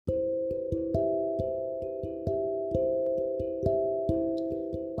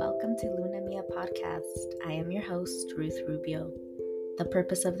I am your host, Ruth Rubio. The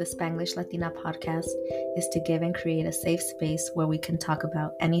purpose of the Spanglish Latina podcast is to give and create a safe space where we can talk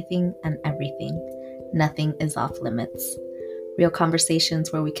about anything and everything. Nothing is off limits. Real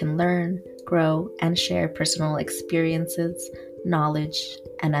conversations where we can learn, grow, and share personal experiences, knowledge,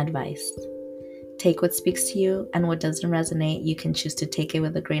 and advice. Take what speaks to you, and what doesn't resonate, you can choose to take it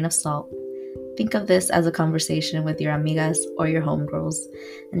with a grain of salt. Think of this as a conversation with your amigas or your homegirls.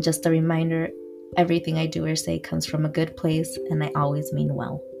 And just a reminder, everything I do or say comes from a good place, and I always mean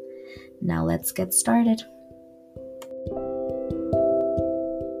well. Now let's get started.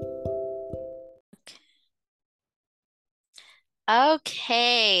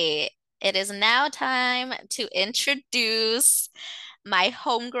 Okay, it is now time to introduce my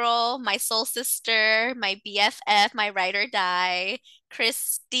homegirl, my soul sister, my BFF, my ride or die,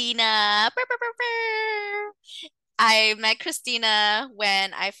 Cristina. Brr, brr, brr, brr. I met Cristina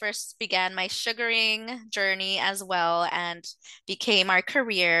when I first began my sugaring journey as well and became our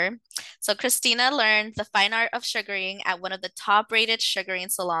career. So Cristina learned the fine art of sugaring at one of the top-rated sugaring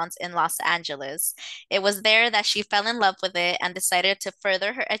salons in Los Angeles. It was there that she fell in love with it and decided to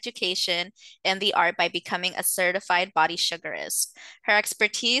further her education in the art by becoming a certified body sugarist. Her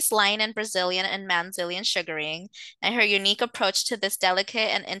expertise lying in Brazilian and Manzilian sugaring and her unique approach to this delicate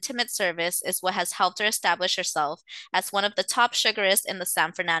and intimate service is what has helped her establish herself as one of the top sugarists in the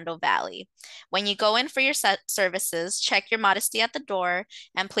San Fernando Valley. When you go in for your services, check your modesty at the door,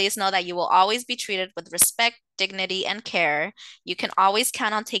 and please know that you will always be treated with respect, dignity, and care. You can always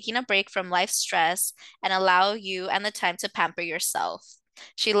count on taking a break from life's stress and allow you and the time to pamper yourself.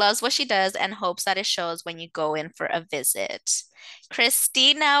 She loves what she does and hopes that it shows when you go in for a visit.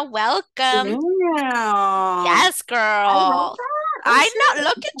 Cristina, welcome. Wow. Yes, I love girl. that. Oh I know. shit.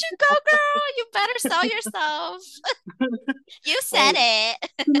 Look at you go, girl. You better sell yourself. You said Hey,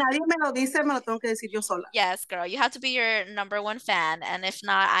 it. si nadie me lo dice, me lo tengo que decir yo sola. Yes, girl. You have to be your number one fan. And if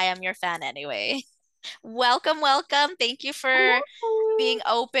not, I am your fan anyway. Welcome, welcome. Thank you for Hello. being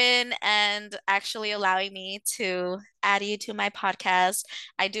open and actually allowing me to add you to my podcast.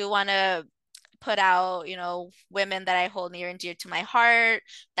 I do want to put out, women that I hold near and dear to my heart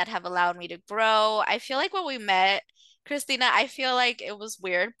that have allowed me to grow. I feel like when we met, Christina, I feel like it was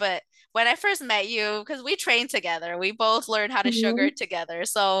weird, but when I first met you, because we trained together, we both learned how to sugar Mhm. together.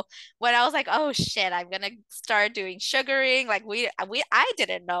 So when I was like, oh shit, I'm gonna start doing sugaring, like I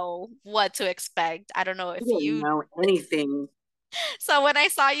didn't know what to expect. I don't know I if didn't you know anything. so when I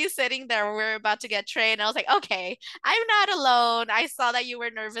saw you sitting there, we were about to get trained. I was like, okay, I'm not alone. I saw that you were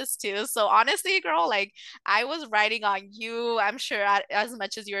nervous too. So honestly, girl, like I was riding on you. I'm sure as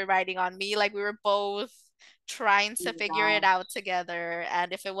much as you were riding on me. Like we were both trying Oh to my figure it out gosh. together.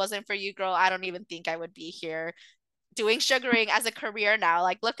 And if it wasn't for you, girl, I don't even think I would be here doing sugaring as a career now.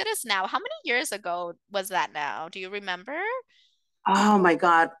 Like look at us now. How many years ago was that now? Do you remember? Oh my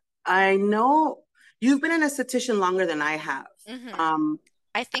God. I know you've been an esthetician longer than I have. Mm-hmm. Um,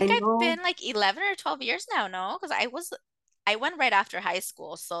 I I think I've know, been like 11 or 12 years now, no? Because I went right after high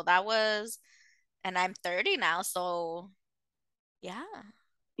school. So that was, and I'm 30 now. So yeah.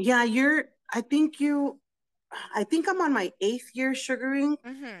 yeah, I think I'm on my eighth year sugaring.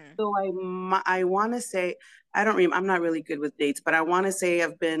 Mm-hmm. So I want to say I don't remember. I'm not really good with dates, but I want to say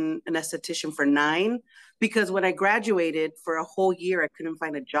I've been an esthetician for 9 because when I graduated for a whole year, I couldn't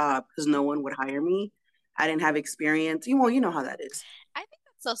find a job because no one would hire me. I didn't have experience. Well, you know how that is. I think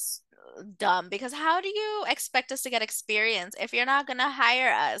that's so dumb because how do you expect us to get experience if you're not gonna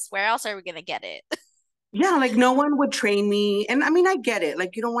hire us? Where else are we gonna get it? Yeah, like no one would train me, and I mean I get it.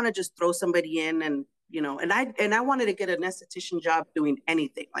 Like you don't want to just throw somebody in, and and I wanted to get an esthetician job doing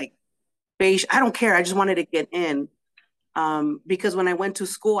anything like beige. I don't care. I just wanted to get in. Because when I went to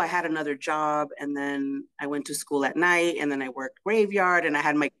school, I had another job, and then I went to school at night, and then I worked graveyard, and I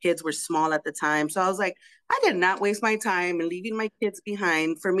had my kids were small at the time, so I was like, I did not waste my time and leaving my kids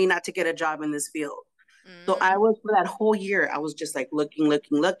behind for me not to get a job in this field. So I Mm. was for that whole year, I was just like looking,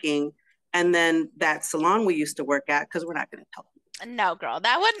 looking, looking, and then that salon we used to work at, because we're not going to tell No, girl,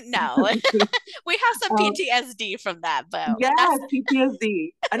 that wouldn't no. them. We have some um, PTSD from that, but yes, that's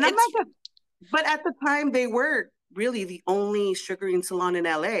PTSD, and I'm it's not gonna, but at the time they were really the only sugaring salon in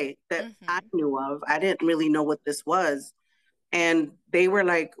LA that I mm-hmm. knew of. I didn't really know what this was. And they were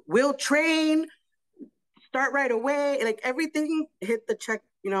like, we'll train, start right away. Like everything hit the check.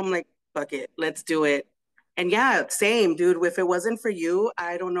 I'm like, fuck it, let's do it. And yeah, same, dude. If it wasn't for you,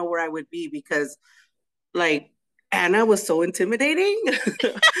 I don't know where I would be because like Anna was so intimidating.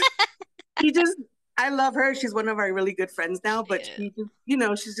 He just I love her. She's one of our really good friends now, She but is. she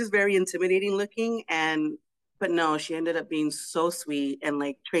just, she's just very intimidating looking. And but no, she ended up being so sweet and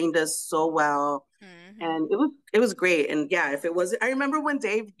like trained us so well. Mm-hmm. And it was great. And yeah, if it was, I remember when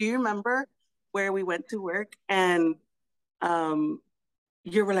Dave, do you remember where we went to work and um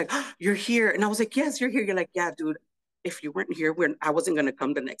you were like, oh, you're here. And I was like, yes, you're here. You're like, yeah, dude, if you weren't here, I wasn't gonna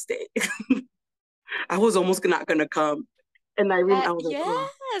come the next day. I was almost not gonna come. And I was like, oh,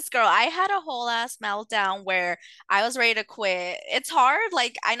 Yes, girl. I had a whole ass meltdown where I was ready to quit. It's hard.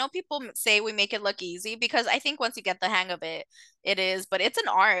 Like, I know people say we make it look easy because I think once you get the hang of it, it is, but it's an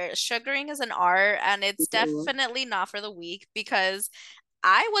art. Sugaring is an art, and it's mhm. definitely not for the weak because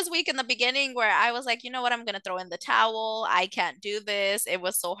I was weak in the beginning where I was like, you know what, I'm gonna throw in the towel. I can't do this. It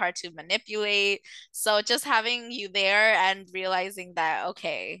was so hard to manipulate. So just having you there and realizing that,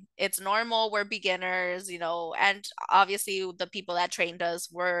 okay, it's normal, we're beginners, and obviously the people that trained us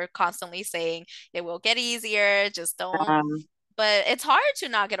were constantly saying it will get easier, just don't. Um, But it's hard to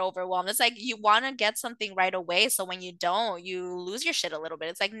not get overwhelmed. It's like you want to get something right away. So when you don't, you lose your shit a little bit.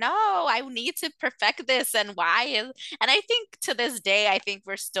 It's like, no, I need to perfect this. And why is, and I think to this day, I think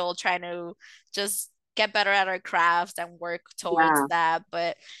we're still trying to just get better at our crafts and work towards yeah. that.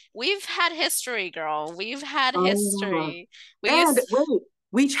 But we've had history, girl. We've had Oh, history. We and used, wait,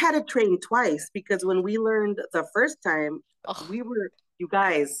 we each had to train twice because when we learned the first time, oh, we were, you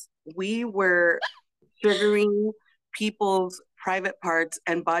guys, we were sugaring people's private parts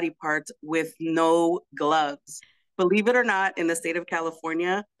and body parts with no gloves. Believe it or not, in the state of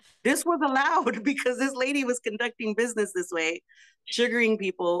California, this was allowed because this lady was conducting business this way, sugaring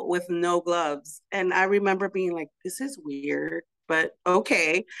people with no gloves. And I remember being like, this is weird, but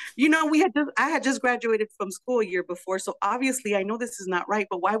okay. I had just graduated from school a year before, so obviously I know this is not right,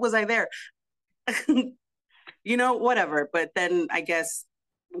 but why was I there? Whatever. But then I guess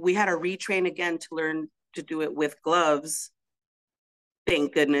we had to retrain again to learn to do it with gloves.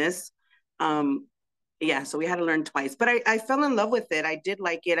 Thank goodness. Um, yeah, so we had to learn twice. But I fell in love with it. I did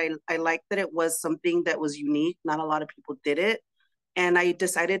like it. I liked that it was something that was unique. Not a lot of people did it. And I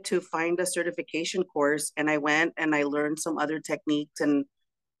decided to find a certification course and I went and I learned some other techniques and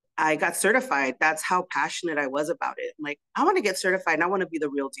I got certified. That's how passionate I was about it. I'm like, I want to get certified and I want to be the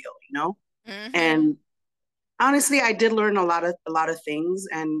real deal. mm-hmm. And honestly, I did learn a lot of things,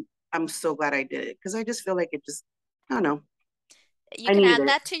 and I'm so glad I did it because I just feel like it just I don't know. You I can needed add it.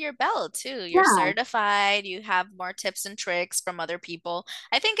 that to your belt too. You're Yeah. certified, you have more tips and tricks from other people.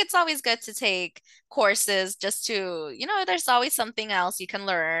 I think it's always good to take courses just to, there's always something else you can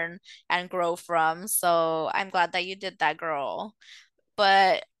learn and grow from. So I'm glad that you did that, girl.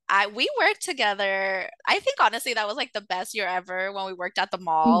 But we worked together. I think honestly that was like the best year ever when we worked at the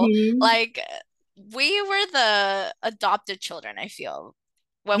mall. Hmm. Like we were the adopted children, I feel,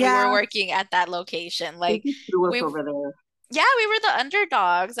 when we Yeah. were I working at that location. think Like he threw us we over there. yeah, we were the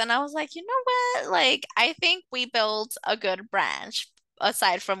underdogs. And I was like, you know what? Like, I think we built a good branch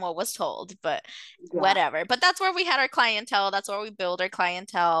aside from what was told, but Yeah. whatever. But that's where we had our clientele. That's where we build our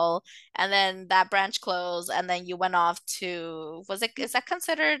clientele. And then that branch closed. And then you went off to, is that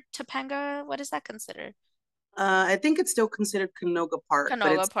considered Topanga? What is that considered? I think it's still considered Canoga Park, but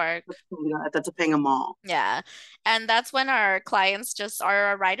Canoga it's Park. at the Topanga Mall. Yeah. And that's when our clients just are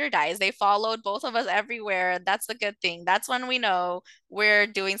our ride or dies. They followed both of us everywhere. That's the good thing. That's when we know we're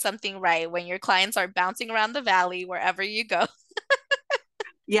doing something right, when your clients are bouncing around the valley wherever you go.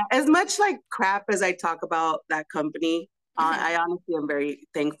 Yeah, as much like crap as I talk about that company, I Mhm. honestly am very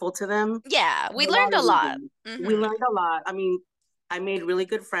thankful to them Yeah, we for a learned lot a of lot. reasons. We Hmm. learned a lot. I mean, I made really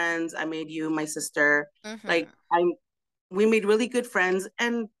good friends. I made you, my sister. Like Hmm. we made really good friends,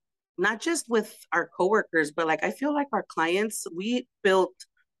 and not just with our coworkers, but like I feel like our clients. We built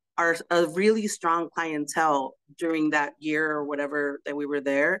a really strong clientele during that year or whatever that we were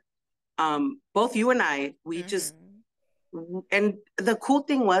there. Both you and I, we just Hmm. and the cool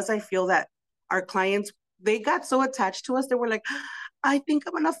thing was I feel that our clients they got so attached to us they were like I think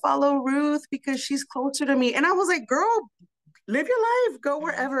I'm gonna follow Ruth because she's closer to me and I was like girl live your life go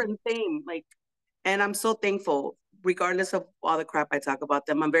wherever Hmm. and same like and I'm so thankful regardless of all the crap I talk about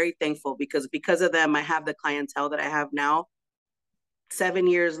them I'm very thankful because of them I have the clientele that I have now 7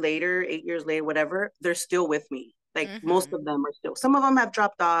 years later 8 years later whatever they're still with me like most of Hmm. them are still some of them have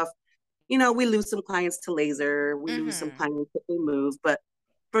dropped off we lose some clients to laser, we lose some Hmm. clients that they move, but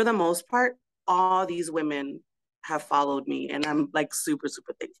for the most part, all these women have followed me, and I'm like super,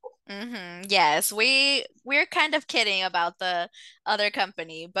 super thankful. Yes, we're kind of kidding about the other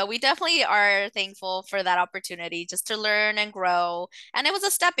company, but we definitely are thankful for that opportunity just to learn and grow. And it was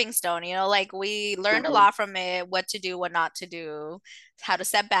a stepping stone, like we learned a Right. lot from it, what to do, what not to do, how to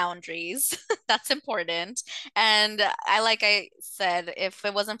set boundaries. That's important. And like I said, if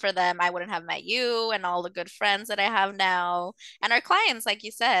it wasn't for them, I wouldn't have met you and all the good friends that I have now. And our clients, like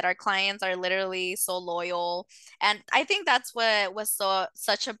you said, our clients are literally so loyal, and I think that's what was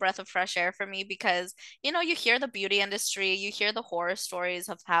such a breath of fresh air for me because, you hear the beauty industry, you hear the horror stories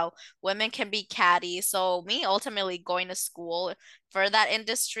of how women can be catty. So me ultimately going to school for that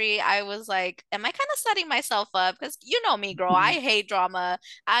industry, I was like, am I kind of setting myself up? Because you know me, girl, I hate drama.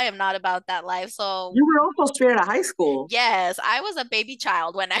 I am not about that life. So You were also straight out of high school. yes, I was a baby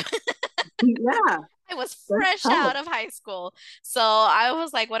child when I Yeah, I was that's fresh tough. out of high school. So I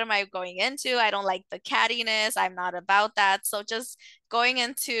was like, what am I going into? I don't like the cattiness. I'm not about that. So just going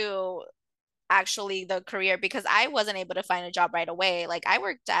into actually the career because I wasn't able to find a job right away. Like I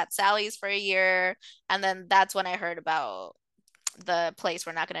worked at Sally's for a year, and then that's when I heard about the place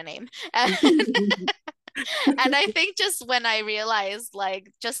we're not going to name. And I think just when I realized,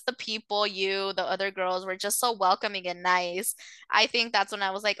 like, just the people, the other girls were just so welcoming and nice, I think that's when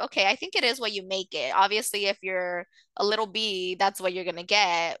I was like, okay, I think it is what you make it. Obviously, if you're a little bee, that's what you're gonna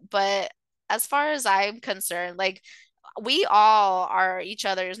get. But as far as I'm concerned, like, we all are each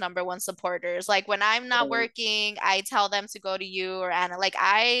other's number one supporters. Like when I'm not working, I tell them to go to you or Anna. Like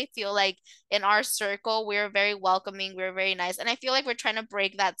I feel like in our circle, we're very welcoming, we're very nice. And I feel like we're trying to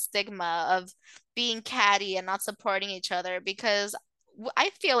break that stigma of being catty and not supporting each other because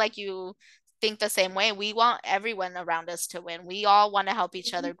I feel like you think the same way. We want everyone around us to win. We all want to help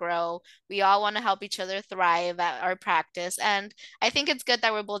each other grow. We all want to help each other thrive at our practice. And I think it's good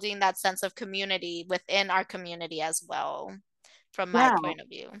that we're building that sense of community within our community as well, from my Yeah, point of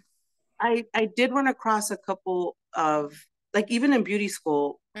view. I did run across a couple of like even in beauty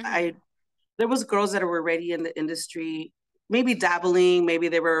school, I Hmm. there was girls that were already in the industry, maybe dabbling, maybe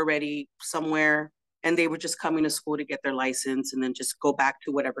they were already somewhere and they were just coming to school to get their license and then just go back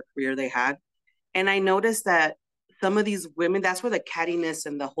to whatever career they had. And I noticed that some of these women, that's where the cattiness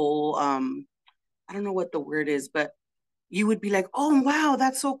and the whole I don't know what the word is, but you would be like, "Oh wow,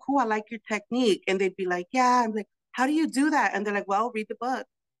 that's so cool. I like your technique." And they'd be like, "Yeah." I'm like, "How do you do that?" And they're like, "Well, read the book."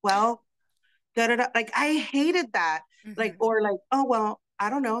 Well, da da da. Like I hated that. Like Hmm. or like, "Oh well, I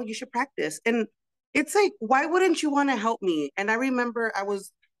don't know. You should practice." And it's like, why wouldn't you want to help me? And I remember I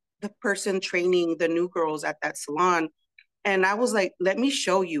was the person training the new girls at that salon, and I was like, let me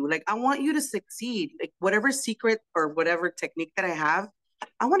show you. Like, I want you to succeed. Like, whatever secret or whatever technique that I have,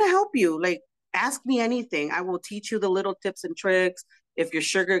 I want to help you. Like, ask me anything. I will teach you the little tips and tricks. If your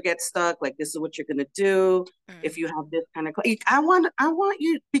sugar gets stuck, like this is what you're gonna do. If you have this kind of, I want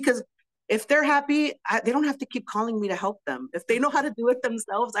you because if they're happy, they don't have to keep calling me to help them. If they know how to do it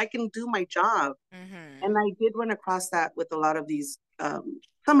themselves, I can do my job. And Hmm. I did run across that with a lot of these,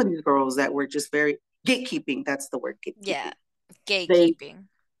 some of these girls that were just very gatekeeping. That's the word, Yeah, gatekeeping. They, gatekeeping.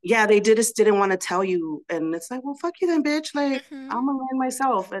 yeah, they just didn't want to tell you. And it's like, well, fuck you then, bitch. Like, Hmm. I'm gonna learn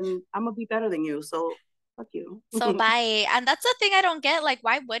myself and I'm gonna be better than you. So fuck you. So bye. And that's the thing I don't get. Like,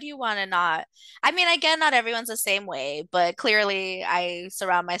 why would you want to not? I mean, I get not everyone's the same way, but clearly I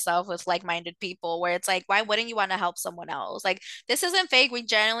surround myself with like-minded people where it's like, why wouldn't you want to help someone else? Like, this isn't fake. We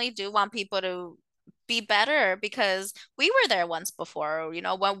generally do want people to be better because we were there once before,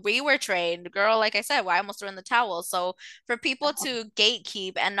 when we were trained. Girl, like I said, well, I almost threw in the towel. So for people to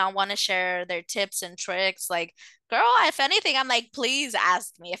gatekeep and not want to share their tips and tricks, like, girl, if anything, I'm like, please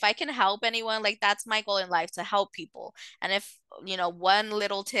ask me if I can help anyone. Like, that's my goal in life to help people. And if, one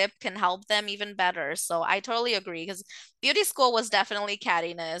little tip can help them, even better. So I totally agree because beauty school was definitely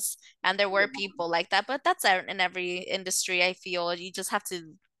cattiness and there were people like that, but that's in every industry. I feel you just have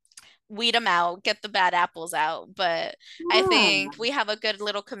to weed them out, get the bad apples out. But I Yeah, think we have a good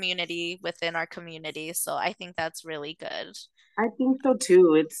little community within our community. So I think that's really good. I think so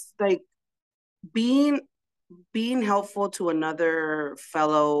too. It's like being being helpful to another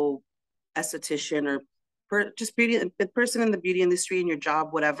fellow esthetician or just beauty, the person in the beauty industry in your job,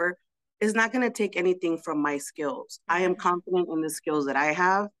 whatever, is not going to take anything from my skills. I am Hmm. confident in the skills that I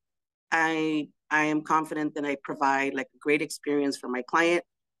have. I am confident that I provide like a great experience for my client.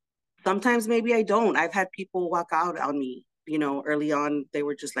 Sometimes maybe I don't. I've had people walk out on me, early on. They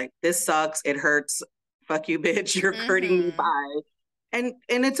were just like, this sucks. It hurts. Fuck you, bitch. You're hurting me. Hmm. Bye. And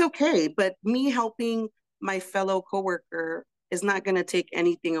it's okay. But me helping my fellow coworker is not going to take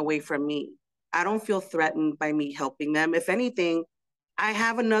anything away from me. I don't feel threatened by me helping them. If anything, I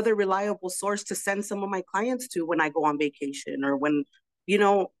have another reliable source to send some of my clients to when I go on vacation or when, you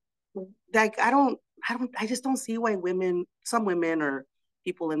know, like I just don't see why some women or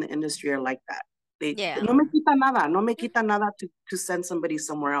people in the industry are like that. They no me Yeah. quita nada, no me quita nada to send somebody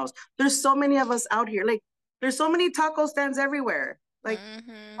somewhere else. There's so many of us out here. Like there's so many taco stands everywhere. Like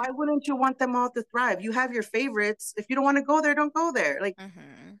Mm-hmm. why wouldn't you want them all to thrive? You have your favorites. If you don't want to go there, don't go there. Like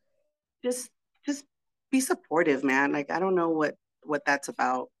Mm-hmm. just just be supportive, man. Like I don't know what that's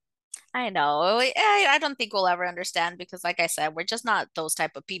about. I know. I don't think we'll ever understand because, like I said, we're just not those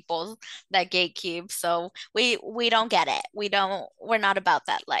type of people that gatekeep. So we don't get it. We're not about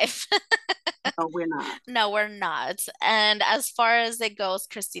that life. No, we're not. No, we're not. And as far as it goes,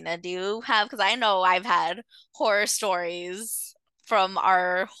 Christina, do you have, because I know I've had horror stories from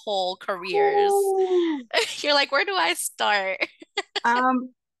our whole careers. Ooh. You're like, where do I start?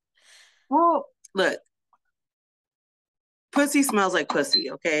 Um, well, look, pussy smells like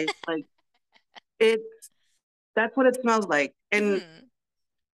pussy, okay? Like it that's what it smells like. And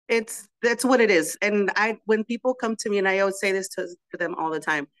Hmm. that's what it is. And I when people come to me, and I always say this to them all the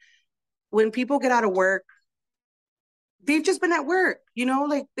time, when people get out of work, they've just been at work,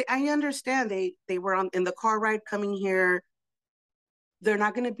 like I understand they were on in the car ride coming here. They're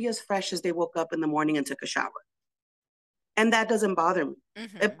not going to be as fresh as they woke up in the morning and took a shower. And that doesn't bother me.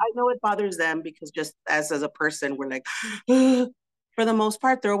 Hmm. I know it bothers them because just as a person, we're like, "Ugh." For the most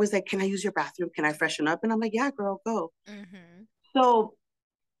part, they're always like, "Can I use your bathroom? Can I freshen up?" And I'm like, "Yeah, girl, go." Hmm. So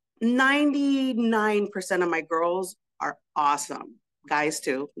 99% of my girls are awesome. Guys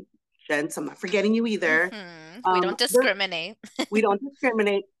too. Gents, I'm not forgetting you either. We don't They're discriminate. we don't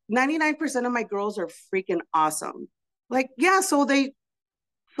discriminate. 99% of my girls are freaking awesome. Like, yeah, so they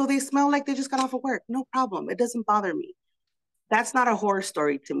smell like they just got off of work. No problem. It doesn't bother me. That's not a horror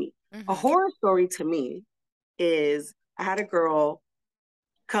story to me. A Hmm. horror story to me is I had a girl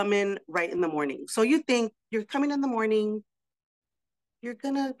come in right in the morning. So you think you're coming in the morning, you're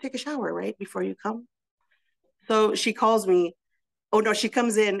gonna take a shower, right? Before you come. So she calls me. Oh no, she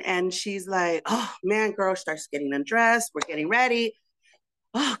comes in and she's like, "Oh man, girl," starts getting undressed. We're getting ready.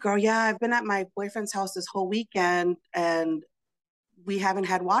 "Oh, girl, yeah, I've been at my boyfriend's house this whole weekend and we haven't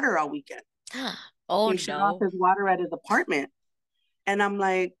had water all weekend. Oh He shut off no. his water at his apartment." And I'm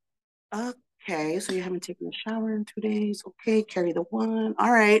like, "Okay, so you haven't taken a shower in 2 days. Okay, carry the one.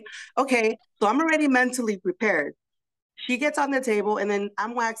 All right. Okay." So I'm already mentally prepared. She gets on the table and then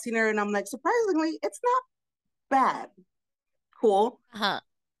I'm waxing her and I'm like, "Surprisingly, it's not bad. Cool." Uh-huh.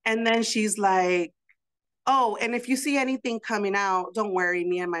 And then she's like, "Oh, and if you see anything coming out, don't worry.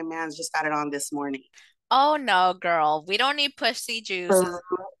 Me and my man's just got it on this morning." Oh no, girl. We don't need pussy juices. So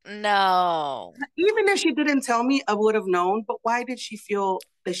No. even if she didn't tell me, I would have known. But why did she feel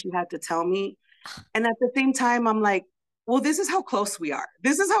that she had to tell me? And at the same time, I'm like, well, this is how close we are.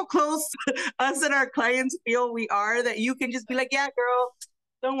 This is how close us and our clients feel we are that you can just be like, "Yeah, girl,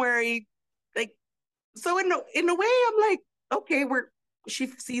 don't worry." Like, so in a way, I'm like, okay, she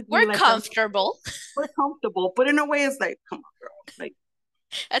sees me We're like that. comfortable. We're comfortable. But in a way, it's like, come on, girl. Like,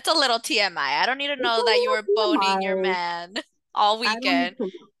 It's a little TMI. I don't need to it's a know that you little were boning your TMI. man all I don't need weekend. to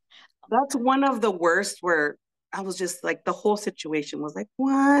know. That's one of the worst where I was just like, the whole situation was like,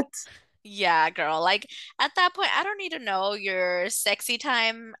 what? Yeah, girl. Like at that point, I don't need to know your sexy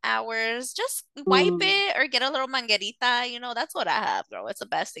time hours. Just wipe Mm. it or get a little manguerita. That's what I have, girl. It's the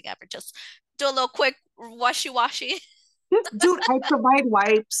best thing ever. Just do a little quick washy. Just, dude, I provide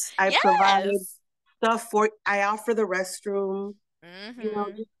wipes. I provide Yes. I offer the restroom,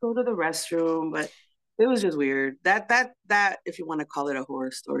 Mm-hmm. just go to the restroom. But it was just weird. That, if you want to call it a horror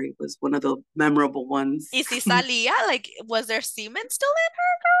story, was one of the memorable ones. Y si salía, like, was there semen still in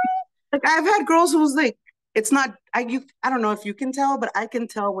her, Like I've had girls who was like, it's not, I don't know if you can tell, but I can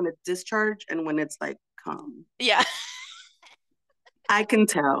tell when it's discharge and when it's like come. girl? Yeah. I can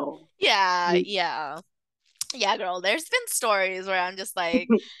tell. Yeah, yeah. Yeah, girl. There's been stories where I'm just like,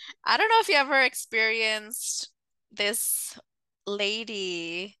 I don't know if you ever experienced this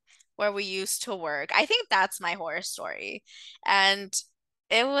lady where we used to work. I think that's my horror story. And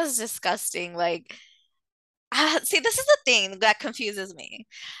it was disgusting. Like, see, this is the thing that confuses me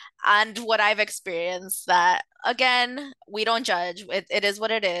and what I've experienced that again, we don't judge. It is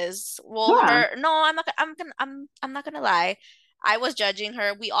what it is. Well, Yeah. no, I'm not gonna lie. I was judging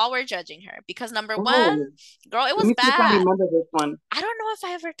her. We all were judging her because number one, Oh, girl, it let was me see if I bad. remember this one. I don't know if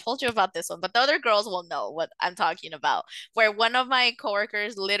I ever told you about this one, but the other girls will know what I'm talking about. Where one of my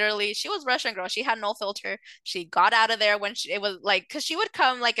coworkers literally, she was Russian girl. She had no filter. She got out of there when it was like, because she would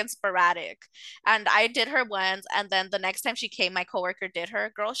come like in sporadic. And I did her once. And then the next time she came, my coworker did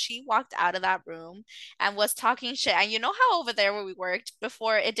her. Girl, she walked out of that room and was talking shit. And you know how over there where we worked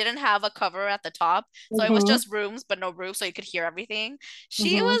before, it didn't have a cover at the top. So it was Mm-hmm. just rooms, but no roof, so you could hear everything.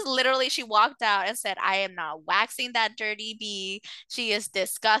 She Mm-hmm. was literally, she walked out and said, I am not waxing that dirty bee. She is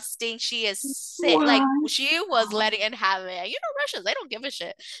disgusting. She is sick. Like, What? she was letting it have it. You know, Russians, they don't give a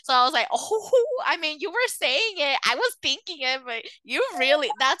shit. So I was like, oh, I mean, you were saying it. I was thinking it, but you really,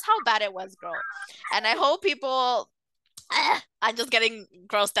 that's how bad it was, girl. And I hope people, I'm just getting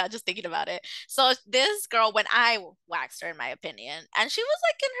grossed out just thinking about it. So this girl, when I waxed her, in my opinion, and she was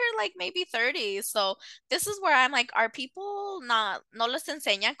like in her like maybe 30s. So this is where I'm like, are people not no les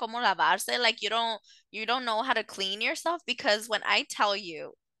enseñan cómo lavarse? Like you don't know how to clean yourself? Because when I tell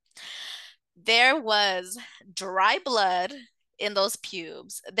you there was dry blood in those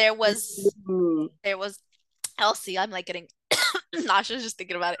pubes, Mm, there was Elsie, I'm like getting nauseous just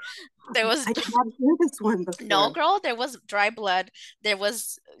thinking about it. There was I did not hear this one no, before. girl, there was dry blood. There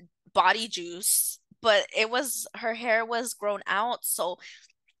was body juice, but it was her hair was grown out, so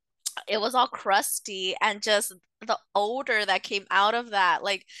it was all crusty and just the odor that came out of that,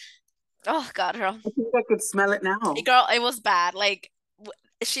 like, oh God, girl, I think I could smell it now. girl, it was bad. Like,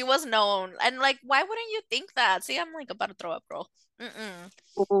 she was known, and like, why wouldn't you think that? See, I'm like about to throw up, girl. Mm-mm.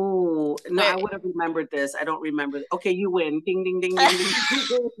 Oh, no, I Where would have remembered this. I don't remember. Okay, you win. Ding, ding, ding, ding,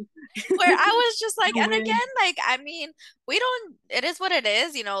 ding. where I was just like, You and win. again, like, I mean, we don't, it is what it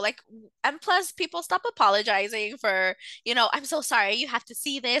is, like, and plus people stop apologizing for, I'm so sorry you have to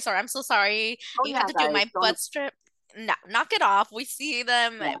see this, or I'm so sorry Oh, you had yeah, to do guys. my Don't. butt strip. No, knock it off. We see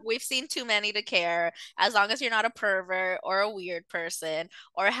them, Yeah. we've seen too many to care, as long as you're not a pervert or a weird person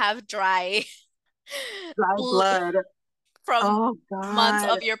or have dry Dry bl blood. from Oh, months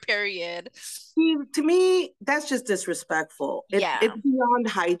God. of your period. See, to me, that's just disrespectful. It's Yeah. beyond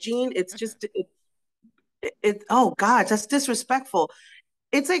hygiene. It's Hmm. just oh God, that's disrespectful.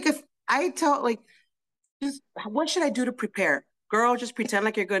 It's like if I tell like just what should I do to prepare? Girl, just pretend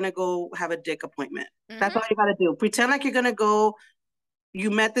like you're gonna go have a dick appointment. That's all Hmm. you gotta do. Pretend like you're gonna go, you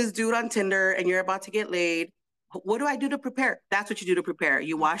met this dude on Tinder and you're about to get laid. What do I do to prepare? That's what you do to prepare.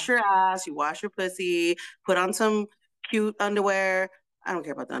 You wash Hmm. your ass, you wash your pussy, put on some cute underwear. I don't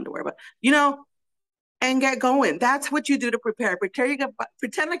care about the underwear, but and get going. That's what you do to prepare.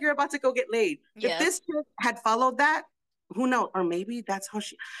 Pretend like you're about to go get laid. If Yep. this chick had followed that, who knows? Or maybe that's how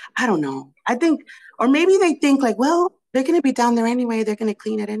I don't know. I think, or maybe they think like, well, they're going to be down there anyway. They're going to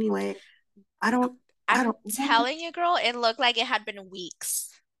clean it anyway. I I'm don't know. telling you, girl, it looked like it had been weeks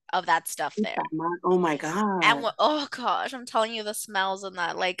of that stuff there. Oh my And God. oh gosh, I'm telling you, the smells and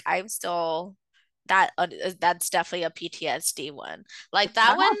that, like, I'm still that's definitely a PTSD one. Like that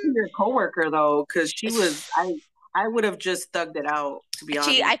Shout one, out to your coworker though, because I would have just thugged it out, to be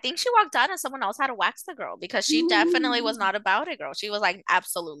honest. I think she walked out and someone else had to wax the girl because she definitely was not about it, girl. She was like,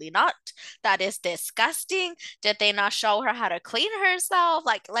 absolutely not. That is disgusting. Did they not show her how to clean herself?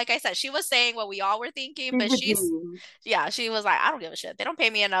 Like I said, she was saying what we all were thinking, She's but a she's G. yeah, she was like, I don't give a shit. They don't pay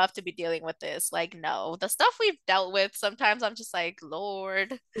me enough to be dealing with this. Like, no, the stuff we've dealt with, sometimes I'm just like,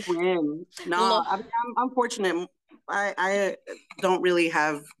 Lord, Win. No, Lord. I mean, I'm fortunate. I don't really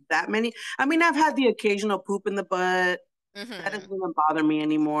have that many. I mean, I've had the occasional poop in the butt. That doesn't Hmm. even bother me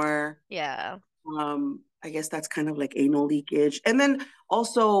anymore. Yeah. I guess that's kind of like anal leakage. And then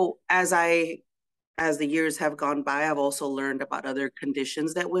also, as the years have gone by, I've also learned about other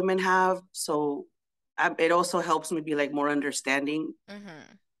conditions that women have. So it also helps me be like more understanding. Hmm.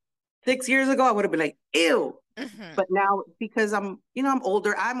 6 years ago, I would have been like, ew. Hmm. But now because I'm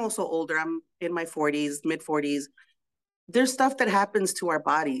older, I'm also older. I'm in my 40s, mid 40s. There's stuff that happens to our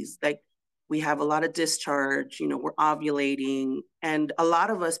bodies. Like we have a lot of discharge, we're ovulating. And a lot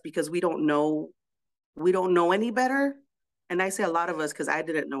of us, because we don't know any better. And I say a lot of us because I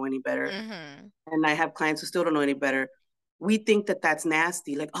didn't know any better. Hmm. And I have clients who still don't know any better. We think that that's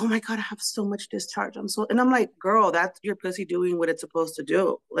nasty. Like, oh my God, I have so much discharge. And I'm like, girl, that's your pussy doing what it's supposed to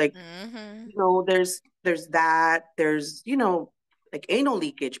do. Like, Hmm. there's that, there's, like anal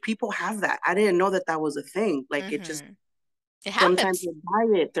leakage. People have that. I didn't know that that was a thing. Like it just Hmm. It sometimes happens.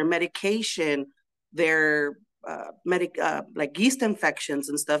 their diet, their medication, their like yeast infections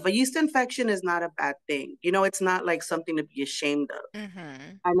and stuff. A yeast infection is not a bad thing. It's not like something to be ashamed of.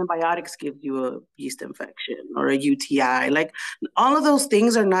 Hmm. Antibiotics give you a yeast infection or a UTI. Like all of those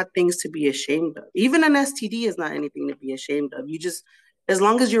things are not things to be ashamed of. Even an STD is not anything to be ashamed of. You just, as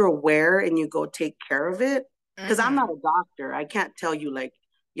long as you're aware and you go take care of it, because I'm not Mm-hmm. a doctor. I can't tell you like,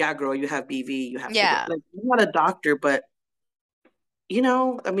 yeah, girl, you have BV, you have to go. Yeah. Like, I'm not a doctor, but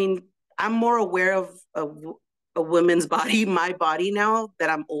I mean, I'm more aware of a woman's body, my body now that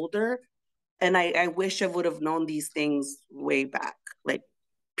I'm older. And I wish I would have known these things way back. Like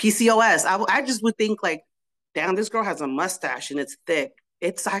PCOS, I just would think like, damn, this girl has a mustache and it's thick.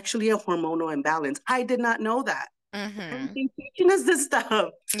 It's actually a hormonal imbalance. I did not know that. And Mm-hmm. they teaching us this stuff,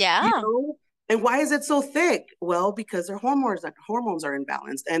 you Yeah. know? And why is it so thick? Well, because their hormones are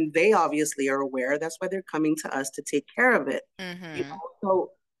imbalanced, and they obviously are aware. That's why they're coming to us to take care of it. Mm-hmm.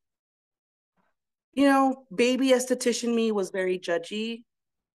 So baby esthetician me was very judgy.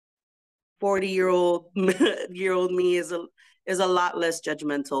 40-year-old year old me is a lot less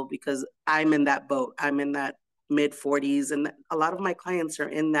judgmental because I'm in that boat. I'm in that mid 40s, and a lot of my clients are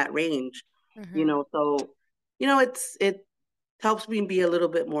in that range. Mm-hmm. So it helps me be a little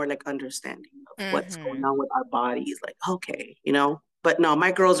bit more like understanding of what's going Mm-hmm. on with our bodies. Like, okay. But no,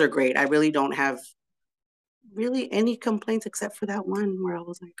 my girls are great. I really don't have really any complaints except for that one where I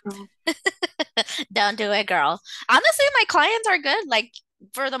was like, girl. Don't do it, girl. Honestly, my clients are good. Like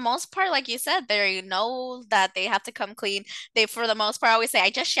for the most part, like you said, they know that they have to come clean. They, for the most part, always say, "I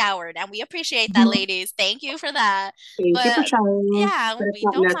just showered," and we appreciate that, Mhm. ladies. Thank you for that. Thank you for But showering, yeah, but it's we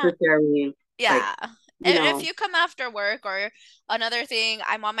not don't mind. necessary. Like, Yeah. you If know, you come after work or another thing,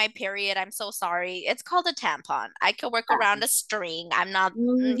 I'm on my period. I'm so sorry. It's called a tampon. I could work around a string. I'm not,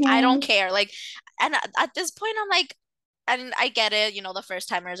 I don't mm-hmm. care. Like, and at this point, I'm like, and I get it, the first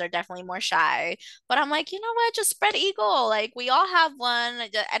timers are definitely more shy, but I'm like, you know what? Just spread eagle. Like, we all have one.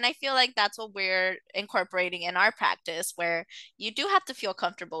 And I feel like that's what we're incorporating in our practice, where you do have to feel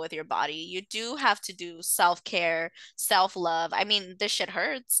comfortable with your body. You do have to do self-care, self-love. I mean, this shit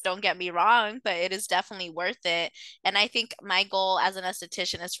hurts, don't get me wrong, but it is definitely worth it. And I think my goal as an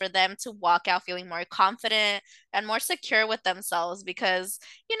esthetician is for them to walk out feeling more confident and more secure with themselves because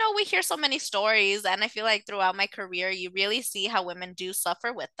we hear so many stories, and I feel like throughout my career, you really see how women do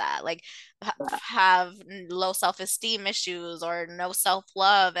suffer with that, like have low self-esteem issues or no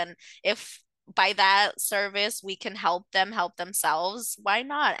self-love. And if by that service we can help them help themselves, why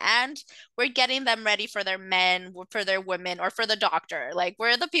not? And we're getting them ready for their men, for their women, or for the doctor. Like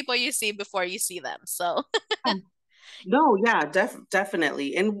we're the people you see before you see them. So, No, yeah,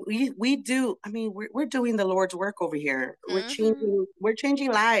 definitely. And we do, I mean, we're doing the Lord's work over here. We're mhm.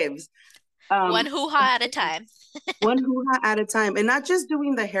 changing lives. One Um, hoo-ha at a time. one hoo-ha at a time. And not just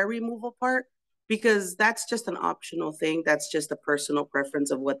doing the hair removal part, because that's just an optional thing. That's just a personal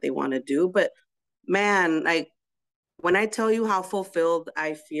preference of what they want to do. But man, like when I tell you how fulfilled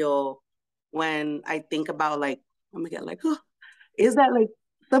I feel when I think about like, I'm gonna get like, oh, is that like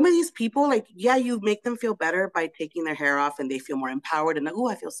some of these people, like, yeah, you make them feel better by taking their hair off and they feel more empowered and, oh,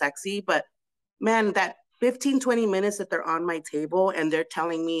 I feel sexy. But man, that 15, 20 minutes that they're on my table and they're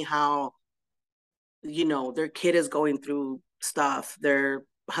telling me how, their kid is going through stuff, their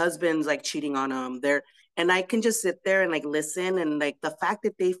husband's like cheating on them, and I can just sit there and like listen. And like the fact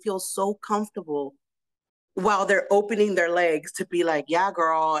that they feel so comfortable while they're opening their legs to be like, yeah,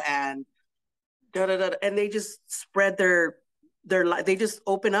 girl, and da da da, and they just spread they just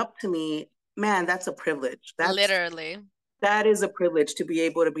open up to me. Man, that's a privilege. Literally. That is a privilege to be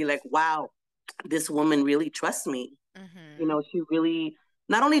able to be like, wow, this woman really trusts me. Hmm. She really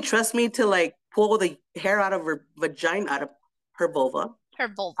not only trusts me to like pull the hair out of her vagina, out of her vulva, Her out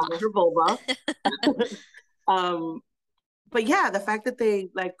of vulva. her vulva. um, but yeah, the fact that they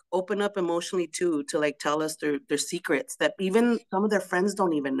like open up emotionally too to like tell us their secrets that even some of their friends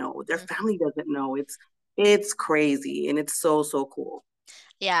don't even know, their family doesn't know. It's crazy, and it's so so cool.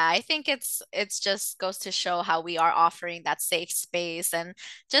 Yeah, I think it's just goes to show how we are offering that safe space and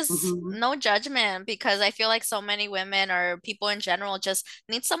just Mm-hmm. no judgment, because I feel like so many women or people in general just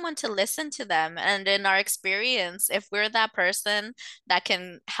need someone to listen to them. And in our experience, if we're that person that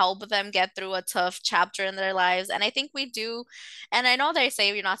can help them get through a tough chapter in their lives, and I think we do, and I know they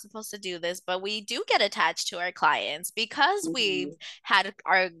say we're not supposed to do this, but we do get attached to our clients because we've Mm-hmm. had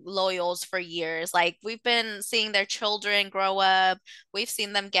our loyals for years. Like we've been seeing their children grow up. We've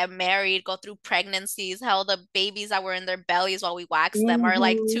seen them get married, go through pregnancies, how the babies that were in their bellies while we waxed them are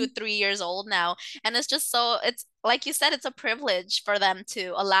like Mm-hmm. 2, 3 years old now. And it's just so, it's like you said, it's a privilege for them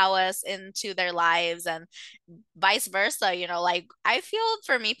to allow us into their lives and vice versa. Like I feel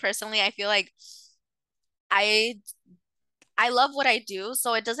for me personally, I feel like I I love what I do,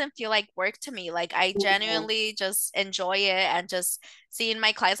 so it doesn't feel like work to me. Like I Mm-hmm. genuinely just enjoy it and just seeing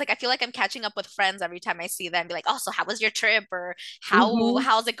my clients. Like I feel like I'm catching up with friends every time I see them, be like, oh, so how was your trip? Or Mm-hmm.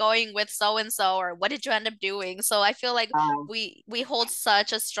 how's it going with so and so? Or what did you end up doing? So I feel like we hold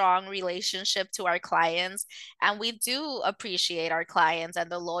such a strong relationship to our clients, and we do appreciate our clients and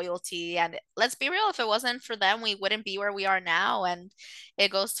the loyalty. And let's be real, if it wasn't for them, we wouldn't be where we are now. And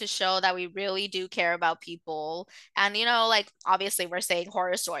it goes to show that we really do care about people. And like obviously we're saying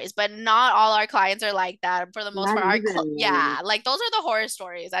horror stories, but not all our clients are like that. For the most Not part, even. yeah, like those are the horror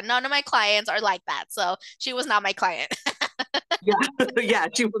stories, and none of my clients are like that. So she was not my client. Yeah, yeah,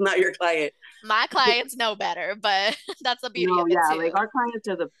 she was not your client. My clients know better, but that's the beauty No, of it yeah, too. like our clients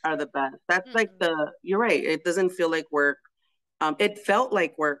are the best. That's like Mhm. the you're right. It doesn't feel like work. It felt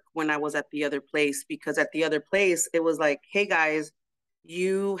like work when I was at the other place because at the other place it was like, hey guys,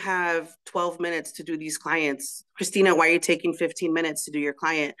 you have 12 minutes to do these clients. Christina, why are you taking 15 minutes to do your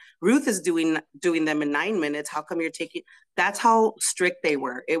client? Ruth is doing them in 9 minutes. How come you're taking that's how strict they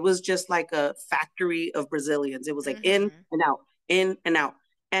were. It was just like a factory of Brazilians. It was like Mhm. in and out.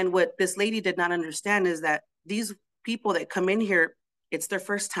 And what this lady did not understand is that these people that come in here, it's their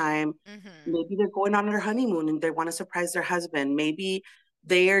first time. Mhm. Maybe they're going on their honeymoon and they want to surprise their husband. Maybe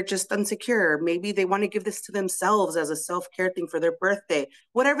they are just insecure. Maybe they want to give this to themselves as a self-care thing for their birthday.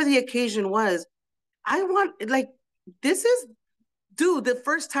 Whatever the occasion was, I want like this is dude, the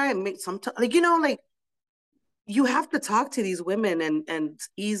first time sometimes like like you have to talk to these women and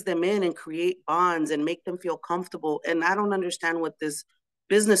ease them in and create bonds and make them feel comfortable. And I don't understand what this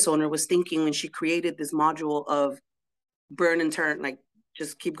business owner was thinking when she created this module of burn and turn, like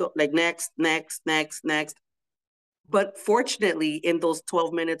just keep going, like next, next, next, next. But fortunately, in those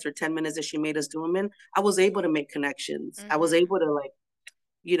 12 minutes or 10 minutes that she made us do them in, I was able to make connections. I was Mhm. able to like,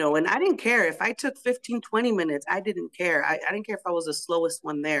 and I didn't care if I took 15, 20 minutes. I didn't care. I didn't care if I was the slowest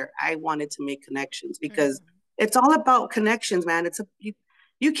one there. I wanted to make connections because Mhm. it's all about connections, man.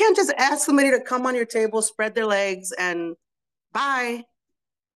 You can't just ask somebody to come on your table, spread their legs, and bye.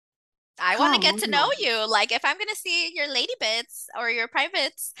 I want to Come get to know on. you. Like, if I'm going to see your lady bits or your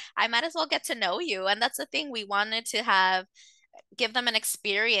privates, I might as well get to know you. And that's the thing. We wanted to give them an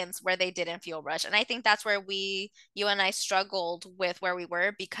experience where they didn't feel rushed. And I think that's where you and I struggled with where we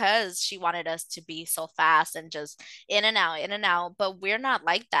were because she wanted us to be so fast and just in and out, in and out. But we're not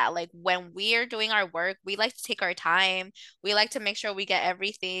like that. Like when we're doing our work, we like to take our time. We like to make sure we get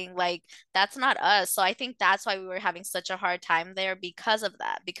everything. Like that's not us. So I think that's why we were having such a hard time there because of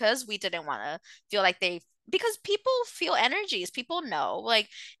that, because we didn't want to feel like because people feel energies. People know. Like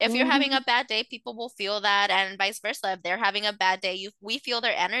if you're having Mm-hmm. a bad day, people will feel that, and vice versa. If they're having a bad day, we feel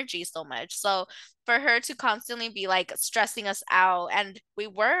their energy so much. So for her to constantly be like stressing us out, and we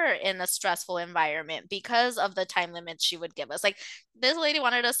were in a stressful environment because of the time limits she would give us. Like this lady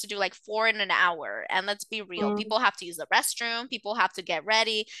wanted us to do like 4 in an hour, and let's be real, Mm-hmm. people have to use the restroom, people have to get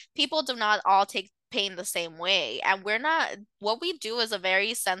ready. People do not all take pain the same way, and we're not, what we do is a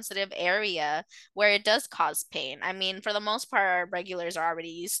very sensitive area where it does cause pain. I mean, for the most part, our regulars are already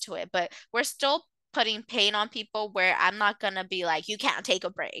used to it, but we're still putting pain on people where I'm not gonna be like, you can't take a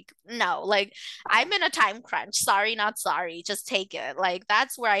break. No, like I'm in a time crunch. Sorry, not sorry. Just take it. Like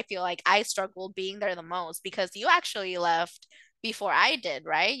that's where I feel like I struggled being there the most because you actually left before I did,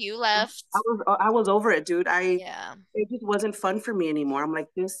 right? You left. I was over it, dude. Yeah. It just wasn't fun for me anymore. I'm like,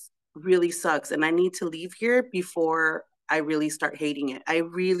 this really sucks, and I need to leave here before I really start hating it. I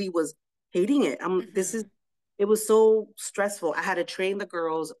really was hating it. Hmm. It was so stressful. I had to train the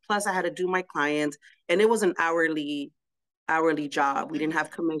girls, plus I had to do my clients, and it was an hourly job. We didn't have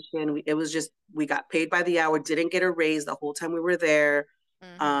Hmm. commission. It was just we got paid by the hour. Didn't get a raise the whole time we were there.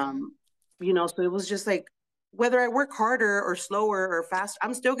 Hmm. Um, so it was just like whether I work harder or slower or faster,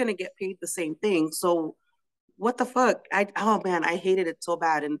 I'm still gonna get paid the same thing. So what the fuck? Oh man, I hated it so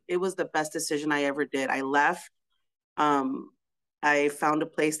bad. And it was the best decision I ever did. I left. Um, I found a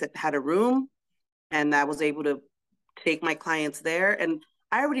place that had a room and I was able to take my clients there. And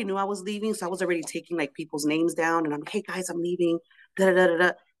I already knew I was leaving, so I was already taking like people's names down and I'm like, hey guys, I'm leaving. Da, da, da, da,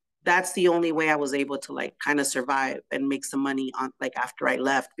 da. That's the only way I was able to like kind of survive and make some money on like after I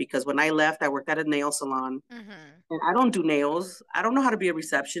left. Because when I left, I worked at a nail salon Hmm. and I don't do nails. I don't know how to be a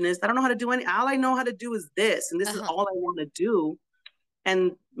receptionist. I don't know how to do any. All I know how to do is this, and this is Uh-huh. all I want to do.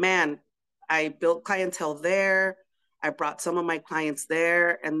 And man, I built clientele there. I brought some of my clients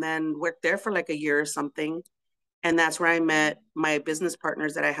there, and then worked there for like a year or something. And that's where I met my business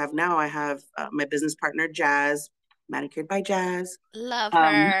partners that I have now. I have my business partner Jazz. manicured by Jazz. Love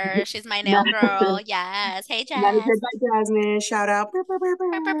Um, her. She's my nail girl. Yes. Hey, manicured Jazz. by Jasmine. Shout out. Brr, brr, brr, Brr,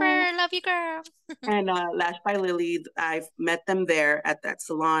 brr, brr. brr. Love you, girl. And Lash by Lily, I've met them there at that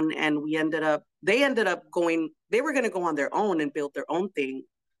salon, and they ended up going, they were going to go on their own and build their own thing.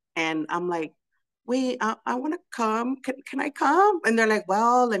 And I'm like, wait, I want to come. Can I come? And they're like,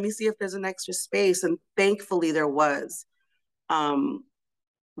 well, let me see if there's an extra space. And thankfully there was. Um,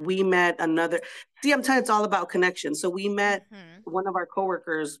 we met another, see, I'm telling you, it's all about connection. So we met Mm-hmm. one of our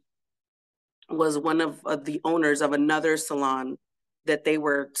coworkers was one of the owners of another salon that they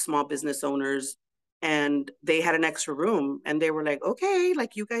were small business owners, and they had an extra room, and they were like, okay,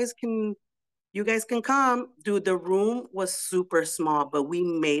 like you guys can come. Dude, the room was super small, but we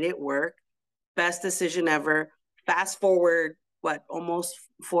made it work. Best decision ever. Fast forward, what, almost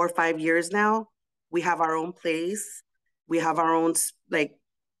 4 or 5 years now, we have our own place. We have our own, like,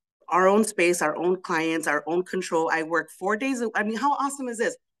 our own space, our own clients, our own control. I work 4 days. I mean, how awesome is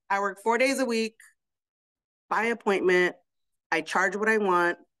this? I work 4 days a week by appointment. I charge what I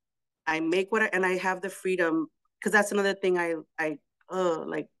want. I make and I have the freedom, because that's another thing I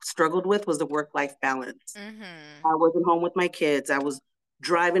like struggled with, was the work life balance. Mm-hmm. I wasn't home with my kids. I was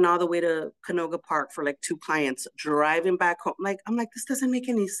driving all the way to Canoga Park for like 2 clients, driving back home. Like, I'm like, this doesn't make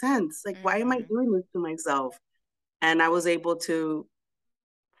any sense. Like, why am I Mm-hmm. doing this to myself? And I was able to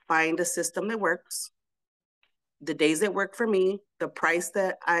find a system that works, the days that work for me, the price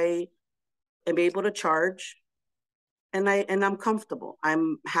that I am able to charge, and I'm comfortable.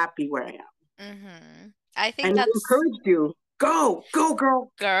 I'm happy where I am. Mm-hmm. I think And I that's encouraged you, go, girl, get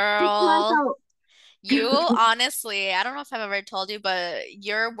your girl. ass You out. honestly, I don't know if I've ever told you, but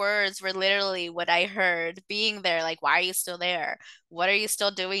your words were literally what I heard being there. Like, why are you still there? What are you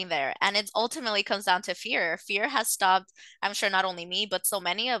still doing there? And it ultimately comes down to fear. Fear has stopped, I'm sure not only me, but so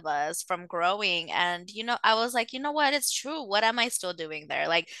many of us from growing. And, I was like, you know what? It's true. What am I still doing there?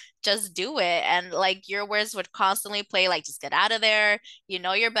 Like, just do it. And like your words would constantly play, like, just get out of there. You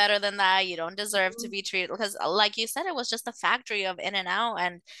know you're better than that. You don't deserve to be treated because, like you said, it was just a factory of in and out.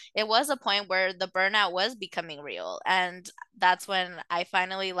 And it was a point where the burnout was becoming real. And that's when I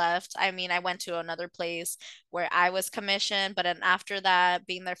finally left. I mean, I went to another place where I was commissioned, but then after that,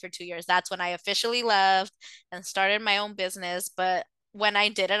 being there for 2 years, that's when I officially left and started my own business. But when I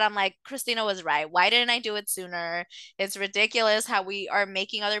did it, I'm like, Christina was right. Why didn't I do it sooner? It's ridiculous how we are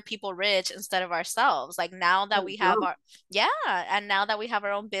making other people rich instead of ourselves. Like now that we have yeah, and now that we have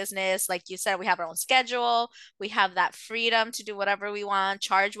our own business, like you said, we have our own schedule, we have that freedom to do whatever we want,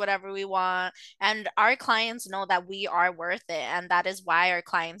 charge whatever we want. And our clients know that we are worth it. And that is why our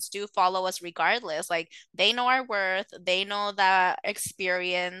clients do follow us regardless. Like they know our worth, they know that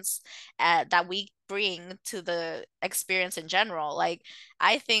experience that we bring to the experience in general. Like,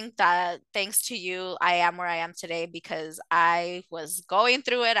 I think that thanks to you, I am where I am today because I was going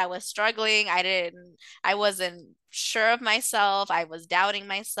through it. I was struggling. I wasn't sure of myself. I was doubting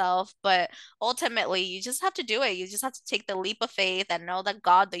myself, but ultimately you just have to do it. You just have to take the leap of faith and know that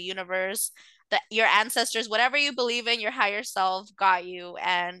God, the universe, that your ancestors, whatever you believe in, your higher self got you.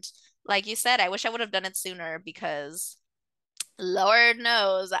 And like you said, I wish I would have done it sooner because Lord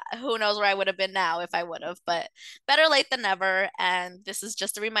knows, who knows where I would have been now if I would have, but better late than never. And this is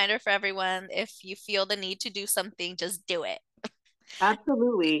just a reminder for everyone. If you feel the need to do something, just do it.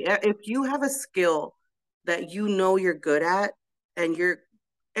 Absolutely. If you have a skill that you know you're good at, and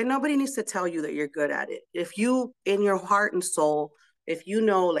nobody needs to tell you that you're good at it. If you, in your heart and soul, if you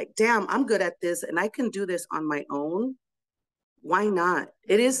know, like, damn, I'm good at this and I can do this on my own, why not?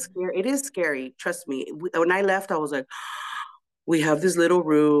 It is Mhm. scary. It is scary. Trust me. When I left, I was like, we have this little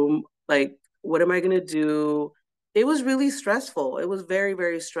room. Like, what am I going to do? It was really stressful. It was very,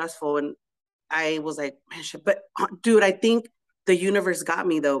 very stressful. And I was like, man, shit. But dude, I think the universe got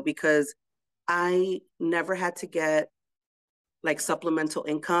me though, because I never had to get like supplemental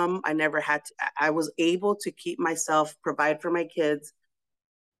income. I never had to, I was able to keep myself, provide for my kids,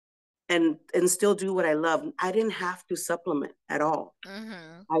 and still do what I love. I didn't have to supplement at all.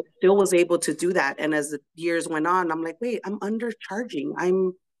 Mhm. I still was able to do that. And as the years went on, I'm like, wait, I'm undercharging.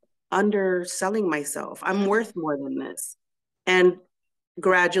 I'm underselling myself. I'm worth Mhm. more than this. And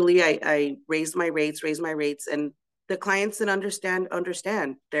gradually I raised my rates, and the clients that understand.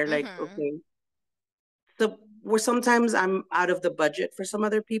 They're like, Mhm. okay. So where sometimes I'm out of the budget for some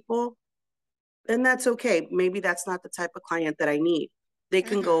other people, and that's okay. Maybe that's not the type of client that I need. They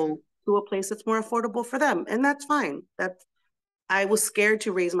can Mhm. go to a place that's more affordable for them, and that's fine. That's I was scared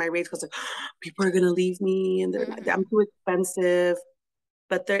to raise my rates because like people are gonna leave me, and I'm Mhm. too expensive.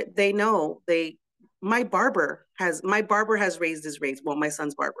 But they know they my barber has raised his rates. Well, my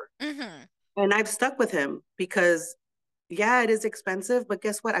son's barber. Mhm. And I've stuck with him because, yeah, it is expensive, but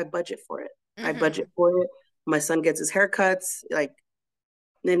guess what? I budget for it. I budget Hmm. for it. My son gets his haircuts. Like,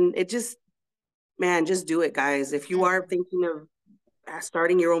 then it just, man, just do it, guys. If you are Hmm. thinking of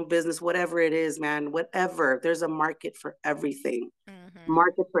starting your own business, whatever it is, man, whatever, there's a market for everything. Hmm.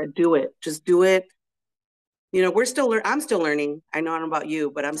 Market for it. Do it. Just do it. You know, we're still I'm still learning. I know about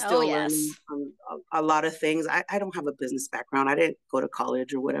you, but I'm Oh, still learning yes. a lot of things. I don't have a business background. I didn't go to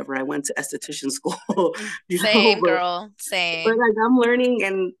college or whatever. I went to esthetician school, you know, Same, girl. but Same. like I'm learning,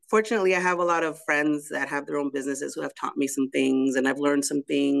 and fortunately I have a lot of friends that have their own businesses who have taught me some things, and I've learned some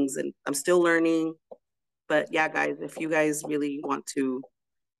things, and I'm still learning. But yeah, guys, if you guys really want to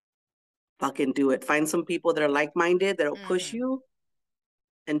fucking do it, find some people that are like-minded that'll push Hmm. you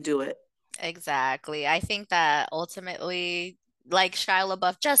and do it. Exactly. I think that ultimately, like Shia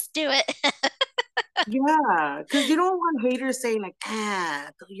LaBeouf, just do it. Yeah, because you don't want haters saying like,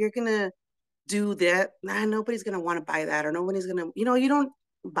 you're gonna do that. Nah, nobody's gonna want to buy that, or nobody's gonna, you don't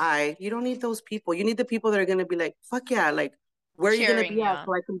buy. You don't need those people. You need the people that are gonna be like, fuck yeah, like, where are you gonna Cheering be at you.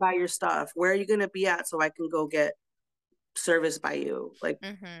 so I can buy your stuff? Where are you gonna be at so I can go get service by you? Like,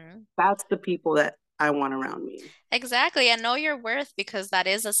 Hmm. that's the people that I want around me. Exactly. And know your worth because that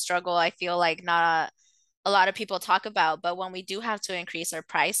is a struggle I feel like not a lot of people talk about, but when we do have to increase our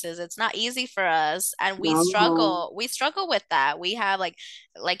prices, it's not easy for us and we No, struggle. We struggle with that. We have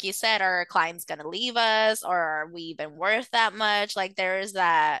like you said, are our clients gonna leave us or are we even worth that much? Like there is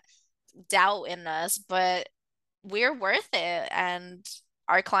that doubt in us, but we're worth it and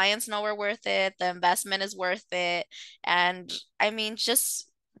our clients know we're worth it. The investment is worth it. And I mean, just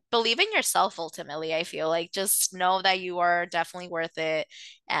believe in yourself ultimately. I feel like just know that you are definitely worth it.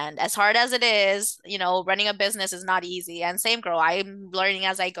 And as hard as it is, running a business is not easy. And same girl, I'm learning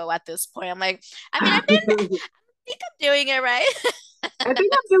as I go at this point. I'm like, I mean, I think I'm doing it right. I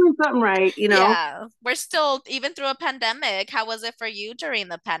think I'm doing something right, you know. Yeah, we're still even through a pandemic. How was it for you during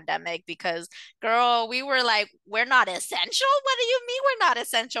the pandemic? Because, girl, we were like, we're not essential. What do you mean we're not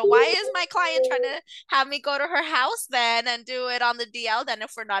essential? Why is my client trying to have me go to her house then and do it on the DL then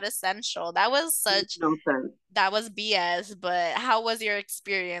if we're not essential? No sense. That was BS. But how was your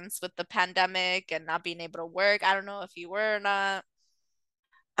experience with the pandemic and not being able to work? I don't know if you were or not.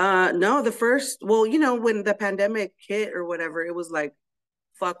 No, well, when the pandemic hit or whatever, it was like,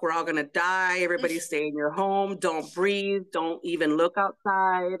 fuck, we're all gonna die. Everybody stay in your home. Don't breathe. Don't even look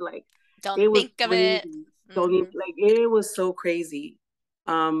outside. Like, Don't it was think of it. crazy. Don't Hmm. even, like, it was so crazy.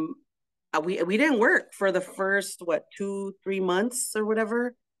 Um, we didn't work for the first, what, 2, 3 months or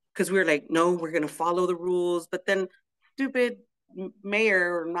whatever, because we were like, no, we're gonna follow the rules. But then stupid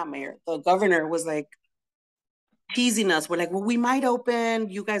mayor, or not mayor, the governor was like teasing us. We're like, well, we might open,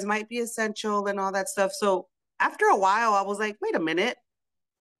 you guys might be essential and all that stuff. So after a while, I was like, wait a minute,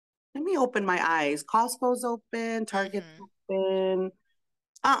 let me open my eyes. Costco's open, Target's Hmm. open.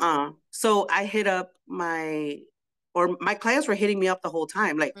 So I hit up or my clients were hitting me up the whole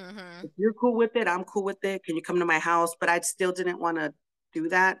time. Like, Hmm. if you're cool with it, I'm cool with it. Can you come to my house? But I still didn't want to do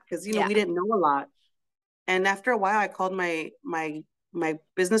that because, Yeah. we didn't know a lot. And after a while, I called my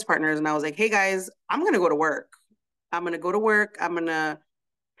business partners and I was like, hey guys, I'm gonna go to work. I'm gonna go to work. I'm gonna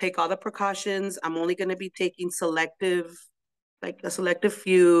take all the precautions. I'm only gonna be taking like a selective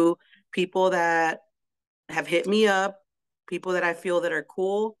few people that have hit me up, people that I feel that are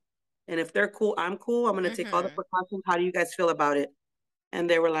cool. And if they're cool, I'm cool. I'm gonna take all the Hmm. precautions. How do you guys feel about it? And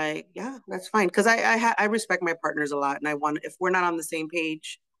they were like, yeah, that's fine. Cause I respect my partners a lot. And if we're not on the same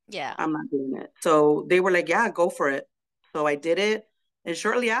page, Yeah. I'm not doing it. So they were like, yeah, go for it. So I did it. And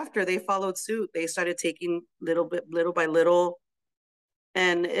shortly after, they followed suit. They started taking little by little.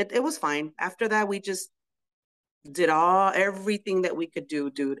 And it was fine. After that, we just did everything that we could do,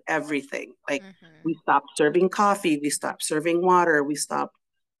 dude. Everything. Like, Hmm. we stopped serving coffee, we stopped serving water, we stopped,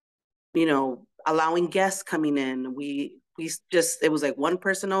 allowing guests coming in. We just it was like one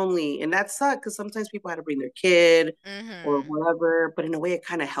person only. And that sucked because sometimes people had to bring their kid or Hmm. whatever. But in a way it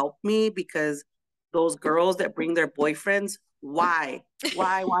kind of helped me because those girls that bring their boyfriends, why?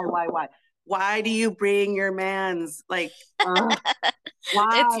 Why? Why do you bring your man's like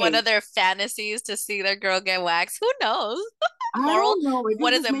It's one why? of their fantasies to see their girl get waxed. Who knows? I Moral, don't know.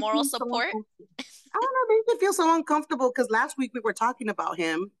 what It is just it? makes Moral me so support? uncomfortable. I don't know. It makes me feel so uncomfortable because last week we were talking about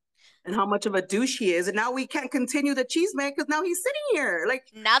him and how much of a douche he is, and now we can't continue the cheese man because now he's sitting here. Like,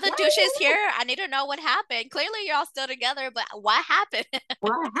 Now the why? douche is here. I need to know what happened. Clearly, you're all still together, but what happened?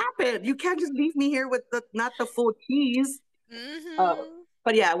 What happened? You can't just leave me here with the not the full cheese. Uh, Hmm.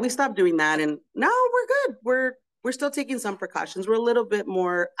 but yeah, we stopped doing that, and now we're good. We're still taking some precautions. We're a little bit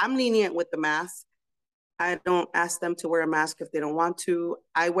more. I'm lenient with the mask. I don't ask them to wear a mask if they don't want to.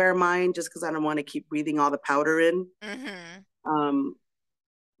 I wear mine just because I don't want to keep breathing all the powder in. Mm-hmm. Um,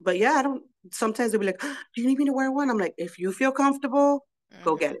 but yeah, I don't. Sometimes they'll be like, "Do you need me to wear one?" I'm like, if you feel comfortable,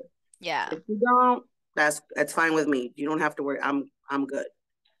 go get Mm-hmm. it. Yeah. If you don't, that's fine with me. You don't have to wear. I'm good.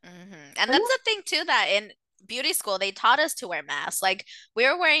 And But that's the thing too that in beauty school they taught us to wear masks. Like we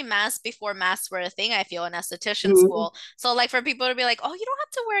were wearing masks before masks were a thing, I feel, in yeah, esthetician school. So like for people to be like, "Oh, you don't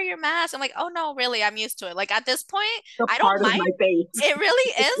have to wear your mask." I'm like, "Oh no, really, I'm used to it." Like at this point, the I don't part of mind. my face. It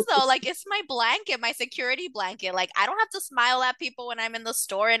really is though. Like it's my blanket, my security blanket. Like I don't have to smile at people when I'm in the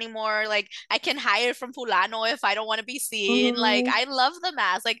store anymore. Like I can hide from fulano if I don't want to be seen. Like Mhm. I love the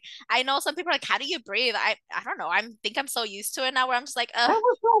mask. Like I know some people are like, "How do you breathe?" I don't know. I'm so used to it now where I'm just like, That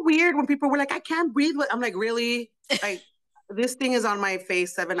was so weird when people were like, "I can't breathe." I'm like, really? Like, this thing is on my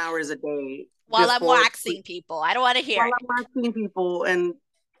face 7 hours a day while I'm before waxing people. I don't want to hear while it. I'm watching people, and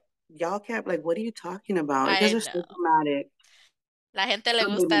y'all kept like, "What are you talking about? You guys I are so know. dramatic." La gente le That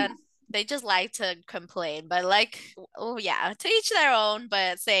made me gustan. mad. They just like to complain. But like, oh yeah, to each their own.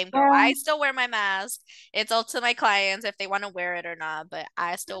 But same girl. Yeah, I still wear my mask. It's up to my clients if they want to wear it or not, but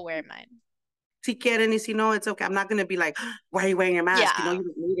I still wear mine. si quieren y si no, it's okay. I'm not gonna be like, "Why are you wearing your mask? You know Yeah. you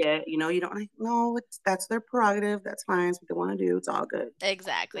don't need it. You know you don't." Like, no, that's their prerogative. That's fine. It's what they want to do. It's all good.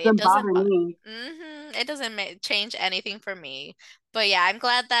 Exactly. It Doesn't doesn't bother bother. me. It doesn't change anything for me. But yeah, I'm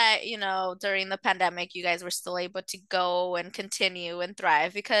glad that, during the pandemic, you guys were still able to go and continue and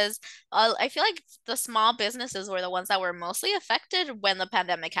thrive because I feel like the small businesses were the ones that were mostly affected when the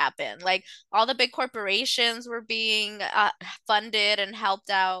pandemic happened. Like all the big corporations were being funded and helped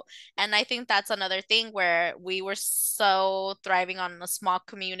out. And I think that's another thing where we were so thriving on the small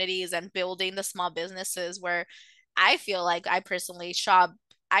communities and building the small businesses where I feel like I personally shop.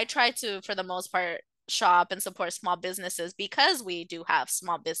 I try to, for the most part, shop and support small businesses because we do have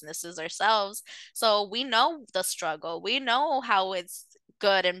small businesses ourselves. So we know the struggle. We know how it's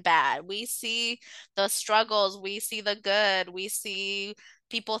good and bad. We see the struggles, we see the good, we see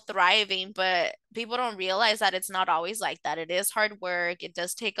people thriving, but people don't realize that it's not always like that. It is hard work. It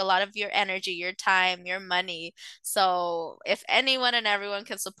does take a lot of your energy, your time, your money. So, if anyone and everyone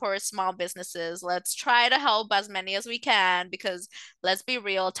can support small businesses, let's try to help as many as we can because let's be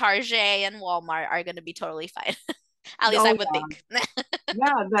real, Target and Walmart are going to be totally fine. At least I Oh would yeah, think.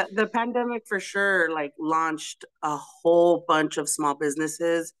 yeah. The pandemic for sure like launched a whole bunch of small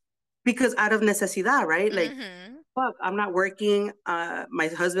businesses because out of necesidad, right? Like, Mm-hmm. fuck, I'm not working. My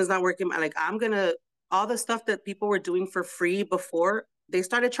husband's not working. Like, I'm gonna all the stuff that people were doing for free before they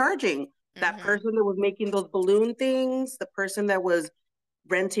started charging. That Mm-hmm. person that was making those balloon things, the person that was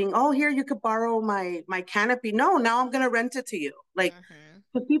renting, oh, here you could borrow my canopy. No, now I'm gonna rent it to you. Like, Mm-hmm.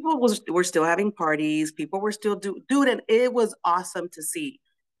 because people were still having parties, people were still dude, and it was awesome to see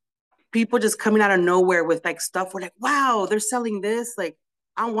people just coming out of nowhere with like stuff. We're like, wow, they're selling this. Like,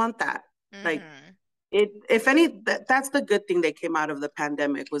 I want that. Like, Mm-hmm. if any, that's the good thing that came out of the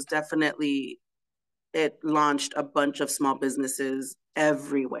pandemic was definitely it launched a bunch of small businesses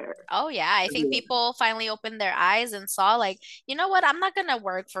everywhere. Oh yeah, I think Everywhere. people finally opened their eyes and saw like, you know what, I'm not gonna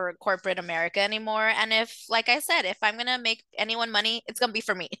work for corporate America anymore. And if, like I said, if I'm gonna make anyone money, it's gonna be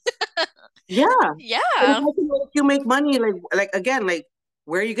for me. Yeah, and if Yeah. I can make you make money, like again, like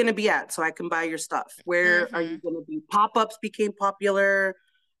where are you going to be at so I can buy your stuff? Where are you Mm-hmm. going to be? Pop-ups became popular.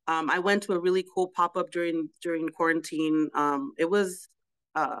 I went to a really cool pop-up during quarantine. It was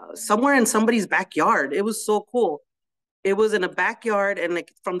somewhere in somebody's backyard. It was so cool. It was in a backyard, and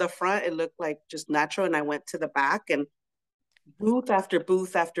like from the front, it looked like just natural. And I went to the back, and booth after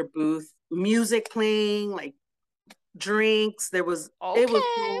booth after booth, music playing, like drinks. It was Okay.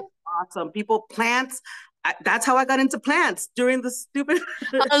 so awesome. People, plants. That's how I got into plants during the stupid.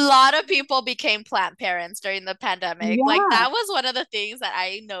 A lot of people became plant parents during the pandemic. Like Yeah, that was one of the things that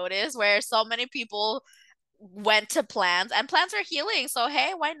I noticed where so many people went to plants and plants are healing. So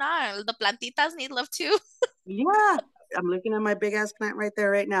hey, why not? The plantitas need love too. yeah. I'm looking at my big ass plant right there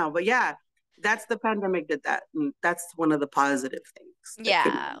right now. But yeah, that's the pandemic did that. And that's one of the positive things that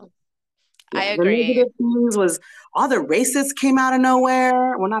came out Yeah, of it. I Yeah, the agree. negative things was all the racists came out of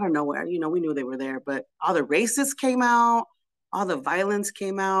nowhere. Well, not out of nowhere. We knew they were there, but all the racists came out, all the violence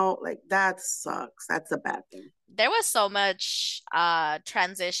came out. Like that sucks. That's a bad thing. There was so much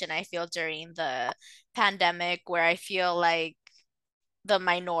transition I feel during the pandemic where I feel like the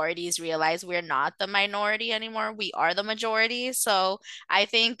minorities realize we're not the minority anymore. We are the majority. So I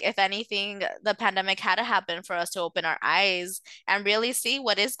think, if anything, the pandemic had to happen for us to open our eyes and really see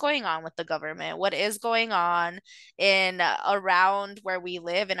what is going on with the government, what is going on in around where we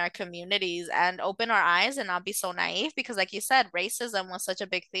live in our communities, and open our eyes and not be so naive. Because, like you said, racism was such a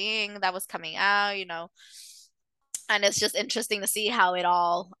big thing that was coming out, and it's just interesting to see how it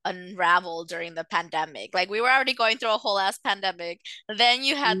all unraveled during the pandemic. Like, we were already going through a whole ass pandemic. Then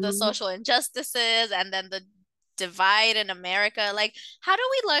you had the Mhm. social injustices and then the divide in America. Like, how do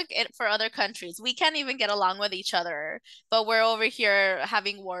we look at for other countries? We can't even get along with each other, but we're over here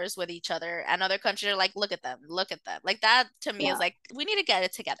having wars with each other, and other countries are like, look at them, look at them. Like, that to me is Yeah. like, we need to get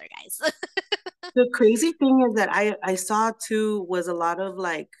it together, guys. The crazy thing is that I saw too was a lot of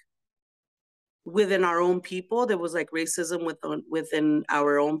like within our own people there was like racism within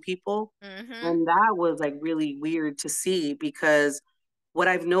our own people, Mm-hmm. and that was like really weird to see because what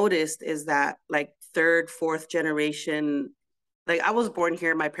I've noticed is that like third, fourth generation, like I was born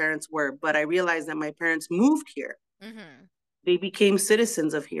here, my parents were, but I realized that my parents moved here. Mm-hmm. They became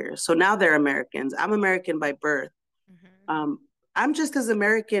citizens of here. So now they're Americans. I'm American by birth. Mm-hmm. Um, I'm just as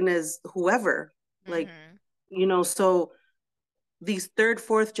American as whoever. Like, Mm-hmm. so these third,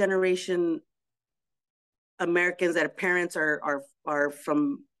 fourth generation Americans that parents are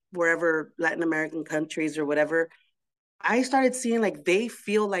from wherever Latin American countries or whatever, I started seeing like they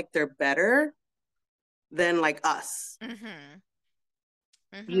feel like they're better than like us, Mm-hmm.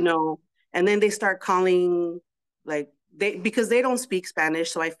 you Mm-hmm. know, and then they start calling like they because they don't speak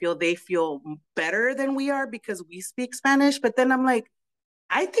Spanish, so I feel they feel better than we are because we speak Spanish. But then I'm like,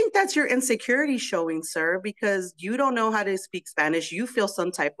 I think that's your insecurity showing, sir, because you don't know how to speak Spanish. You feel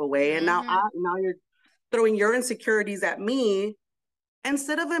some type of way, and Mm-hmm. now you're throwing your insecurities at me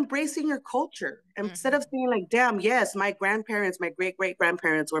instead of embracing your culture. Instead of Mm-hmm. saying like, "Damn, yes, my grandparents, my great great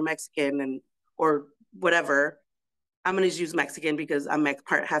grandparents were Mexican and or whatever." I'm gonna use Mexican because I'm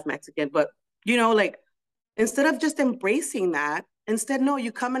part half Mexican, but like instead of just embracing that, instead, no,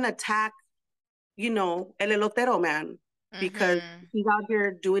 you come and attack, el elotero man because Mm-hmm. he's out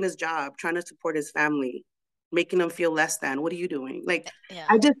here doing his job, trying to support his family, making them feel less than. What are you doing? Like, I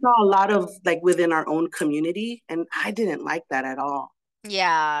Yeah. just saw a lot of like within our own community, and I didn't like that at all.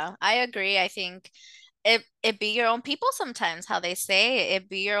 Yeah, I agree. I think it be your own people sometimes, how they say it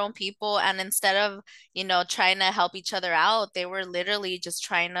be your own people. And instead of, trying to help each other out, they were literally just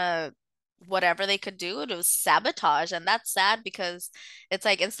trying to whatever they could do to sabotage. And that's sad because it's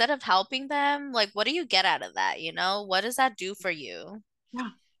like, instead of helping them, like, what do you get out of that? What does that do for you? Yeah,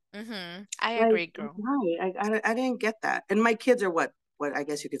 I like agree, girl. why? I didn't get that. And my kids are what I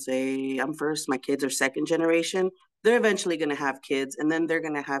guess you could say I'm first. My kids are second generation. They're eventually gonna have kids, and then they're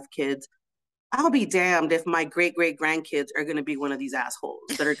gonna have kids. I'll be damned if my great great grandkids are gonna be one of these assholes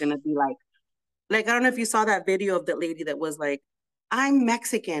that are gonna be like I don't know if you saw that video of that lady that was like, I'm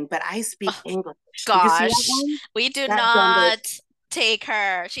Mexican, but I speak Oh, English. Did you see that gosh, one? we do That dumb bitch. not take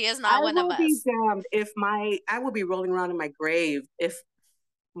her. She is I not one of will be us. damned if I will be rolling around in my grave if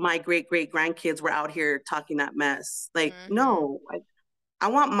my great great grandkids were out here talking that mess. Like, Hmm. no, I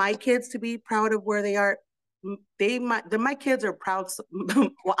want my kids to be proud of where they are. My kids are proud.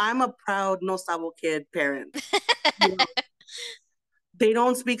 Well, I'm a proud no sabo kid parent. You know, they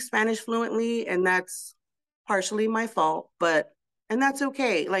don't speak Spanish fluently, and that's partially my fault, but and that's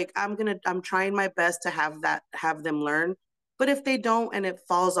okay. Like I'm trying my best to have them learn. But if they don't and it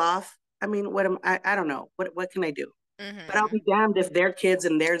falls off, I mean, I don't know. What can I do? But I'll Hmm. be damned if their kids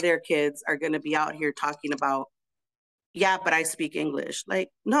and their kids are gonna be out here talking about, yeah, but I speak English. Like,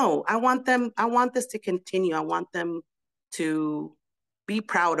 no, I want this to continue. I want them to be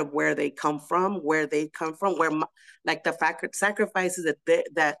proud of where they come from, like the fact sacrifices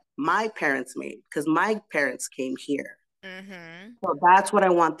that my parents made, because my parents came here. Hmm. So that's what I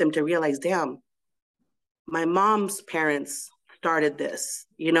want them to realize. Damn, my mom's parents started this,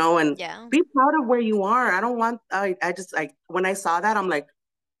 and Yeah. be proud of where you are. I don't want, I just like, when I saw that, I'm like,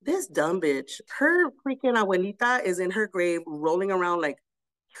 this dumb bitch, her freaking abuelita is in her grave rolling around like,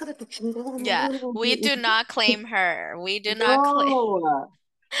 Yeah. We do not claim her. We do not claim. no,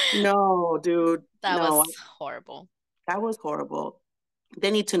 no, dude, That no, was horrible. that was horrible. They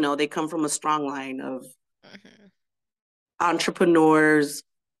need to know they come from a strong line of Hmm. entrepreneurs,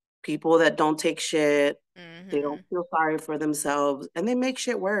 people that don't take shit. They don't Hmm. feel sorry for themselves and they make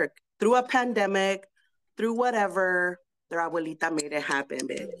shit work through a pandemic, through whatever. Their abuelita made it happen,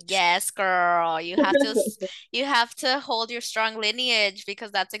 bitch. Yes, girl. You have to hold your strong lineage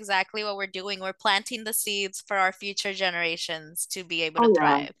because that's exactly what we're doing. We're planting the seeds for our future generations to be able to Oh yeah.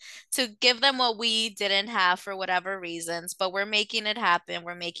 thrive, to give them what we didn't have for whatever reasons, but we're making it happen.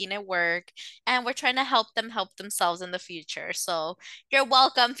 We're making it work, and we're trying to help them help themselves in the future. So you're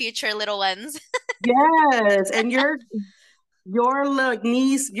welcome, future little ones. Yes. And your like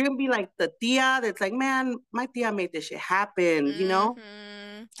niece, you're gonna be like the tia that's like, man, my tia made this shit happen, you know?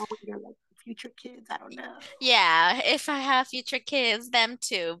 Hmm. Or when you're like future kids, I don't know. Yeah, if I have future kids, them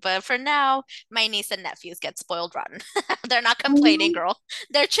too. But for now, my niece and nephews get spoiled rotten. They're not complaining, Mhm. girl.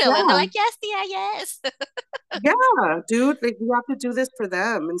 They're chilling. They're Yeah, like, yes, Tia, yes. yeah, dude. Like we have to do this for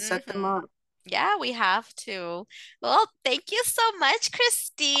them and set them Hmm. up. Yeah, we have to. Well, thank you so much,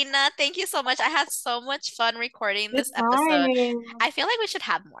 Christina. Thank you so much. I had so much fun recording It's this episode. fine. I feel like we should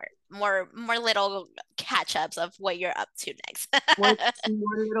have more little catch-ups of what you're up to next. More,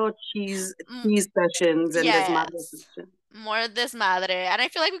 more little Mm, cheese sessions and desmadre yes. sessions. More desmadre. And I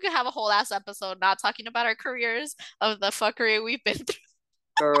feel like we could have a whole ass episode not talking about our careers of the fuckery we've been through.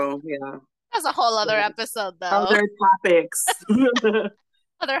 Girl, yeah. That's a whole other Yeah. episode, though. Other topics.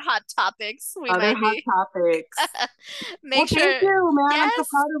 Other hot topics we Other might hot be. topics. Well, Make thank sure, you, man. I'm so yes.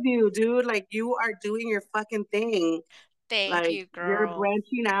 proud of you, dude. Like you are doing your fucking thing. Thank Like you, you're girl.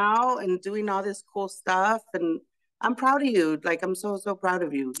 branching out and doing all this cool stuff, and I'm proud of you. Like I'm so so proud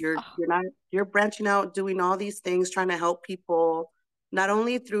of you. Oh, You're not you're branching out, doing all these things, trying to help people, not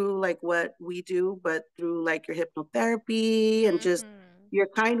only through like what we do, but through like your hypnotherapy and just hmm. your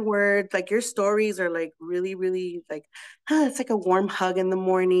kind words. Like your stories are like really really like it's like a warm hug in the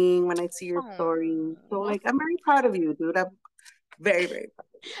morning when I see your stories. So Oh. like I'm very proud of you, dude. I'm very very proud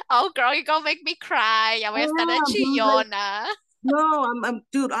of you. Oh, girl, you're gonna make me cry. Ya I voy a estar de am, dude. Like chillona. no,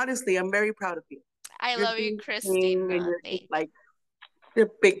 dude. Honestly, I'm very proud of you. I You're love you, doing your thing and Christina. you're just like a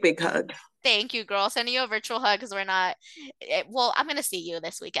big, big hug. Thank you, girl. Sending you a virtual hug because we're not. Well, I'm gonna see you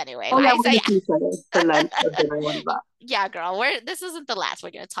this week anyway, Oh yeah, right? we're So gonna yeah. see each other for lunch or dinner, one of that. Yeah, girl, we're this isn't the last we're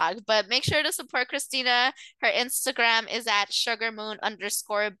gonna talk, but make sure to support Christina. Her Instagram is at sugarmoon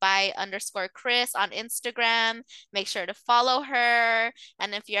underscore by underscore Chris on Instagram. Make sure to follow her.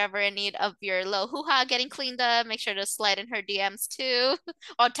 And if you're ever in need of your little hoo-ha getting cleaned up, make sure to slide in her DMs too.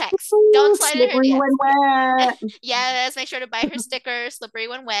 Or text. Don't Ooh, slide in her slippery when DMs. Yeah. wet. Yes, make sure to buy her stickers, slippery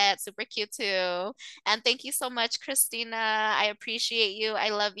when wet, super cute too. And thank you so much, Christina. I appreciate you. I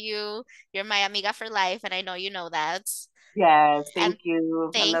love you. You're my amiga for life, and I know you know that. Yes, And thank you.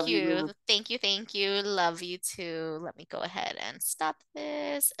 I thank love you. you. Thank you. Thank you. Love you too. Let me go ahead and stop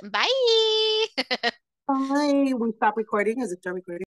this. Bye. Bye. We stop recording. Is it still recording?